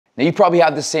Now you probably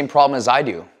have the same problem as I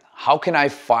do. How can I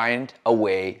find a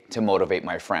way to motivate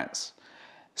my friends?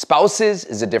 Spouses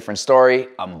is a different story.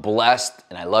 I'm blessed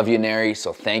and I love you, Neri,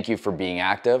 so thank you for being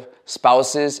active.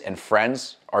 Spouses and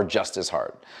friends are just as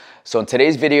hard. So in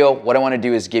today's video, what I want to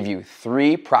do is give you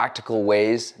 3 practical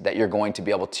ways that you're going to be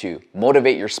able to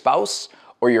motivate your spouse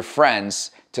or your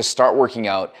friends to start working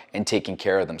out and taking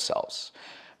care of themselves.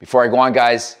 Before I go on,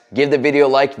 guys, give the video a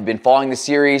like. If you've been following the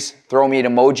series, throw me an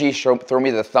emoji, throw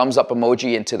me the thumbs up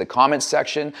emoji into the comments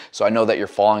section so I know that you're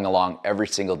following along every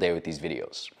single day with these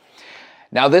videos.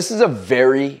 Now, this is a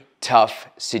very tough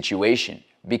situation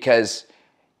because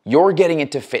you're getting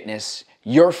into fitness,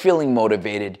 you're feeling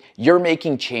motivated, you're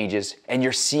making changes, and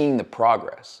you're seeing the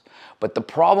progress. But the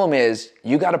problem is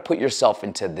you got to put yourself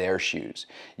into their shoes.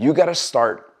 You got to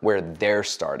start where they're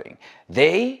starting.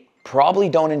 They probably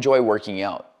don't enjoy working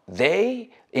out.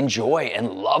 They enjoy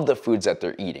and love the foods that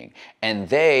they're eating, and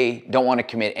they don't want to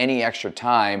commit any extra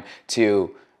time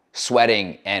to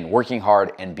sweating and working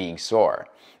hard and being sore.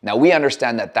 Now, we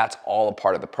understand that that's all a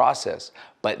part of the process,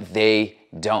 but they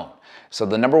don't. So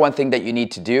the number one thing that you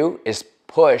need to do is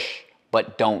push,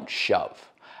 but don't shove.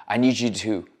 I need you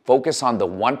to focus on the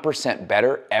 1%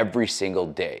 better every single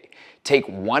day. Take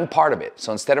one part of it.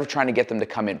 So instead of trying to get them to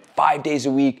come in 5 days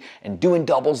a week and doing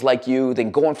doubles like you, then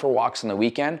going for walks on the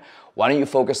weekend, why don't you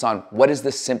focus on what is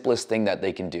the simplest thing that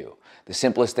they can do? The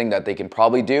simplest thing that they can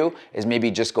probably do is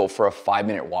maybe just go for a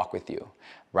 5-minute walk with you,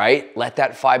 right? Let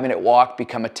that 5-minute walk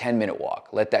become a 10-minute walk.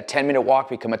 Let that 10-minute walk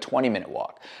become a 20-minute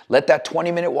walk. Let that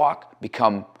 20-minute walk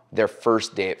become their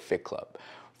first day at Fit Club.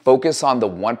 Focus on the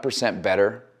 1%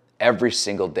 better every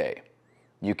single day.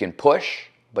 You can push,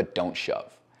 but don't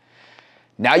shove.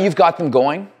 Now you've got them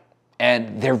going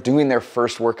and they're doing their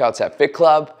first workouts at Fit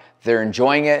Club. They're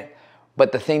enjoying it.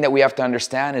 But the thing that we have to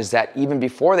understand is that even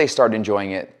before they start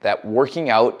enjoying it, that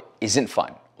working out isn't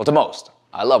fun. Well, to most.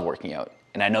 I love working out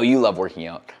and I know you love working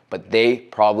out, but they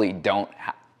probably don't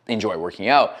enjoy working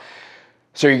out.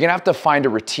 So you're gonna have to find a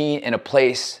routine and a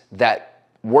place that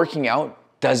working out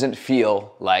doesn't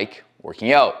feel like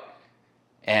working out.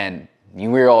 And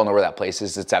we all know where that place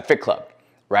is. It's at Fit Club,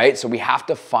 right? So we have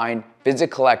to find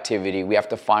physical activity. We have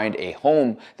to find a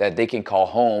home that they can call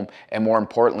home, and more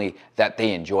importantly, that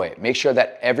they enjoy it. Make sure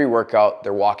that every workout,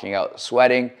 they're walking out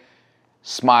sweating,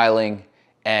 smiling,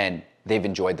 and they've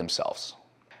enjoyed themselves.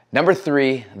 Number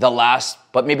 3, the last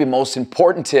but maybe most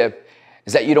important tip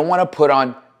is that you don't want to put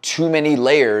on too many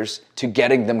layers to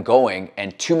getting them going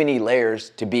and too many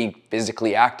layers to being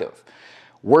physically active.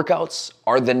 Workouts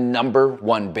are the number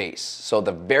 1 base. So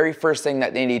the very first thing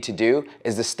that they need to do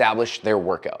is establish their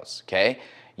workouts, okay?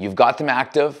 You've got them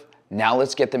active, now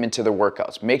let's get them into their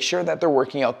workouts. Make sure that they're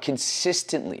working out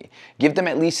consistently. Give them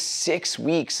at least 6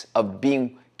 weeks of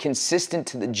being consistent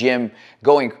to the gym,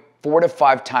 going 4 to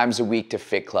 5 times a week to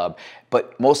Fit Club,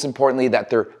 but most importantly that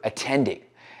they're attending.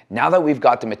 Now that we've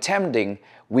got them attending,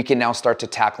 we can now start to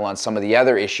tackle on some of the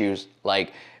other issues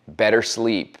like better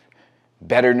sleep,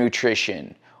 better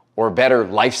nutrition, or better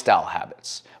lifestyle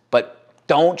habits. But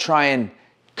don't try and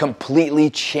completely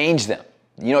change them.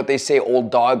 You know what they say, old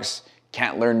dogs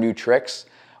can't learn new tricks?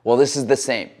 Well, this is the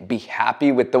same. Be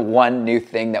happy with the one new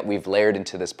thing that we've layered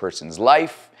into this person's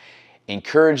life.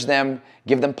 Encourage them,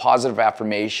 give them positive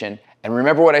affirmation. And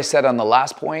remember what I said on the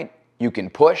last point, you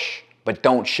can push, but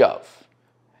don't shove.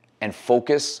 And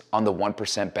focus on the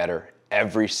 1% better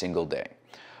every single day.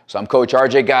 So I'm Coach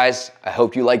RJ, guys. I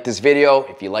hope you liked this video.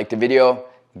 If you liked the video,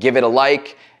 give it a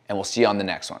like, and we'll see you on the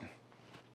next one.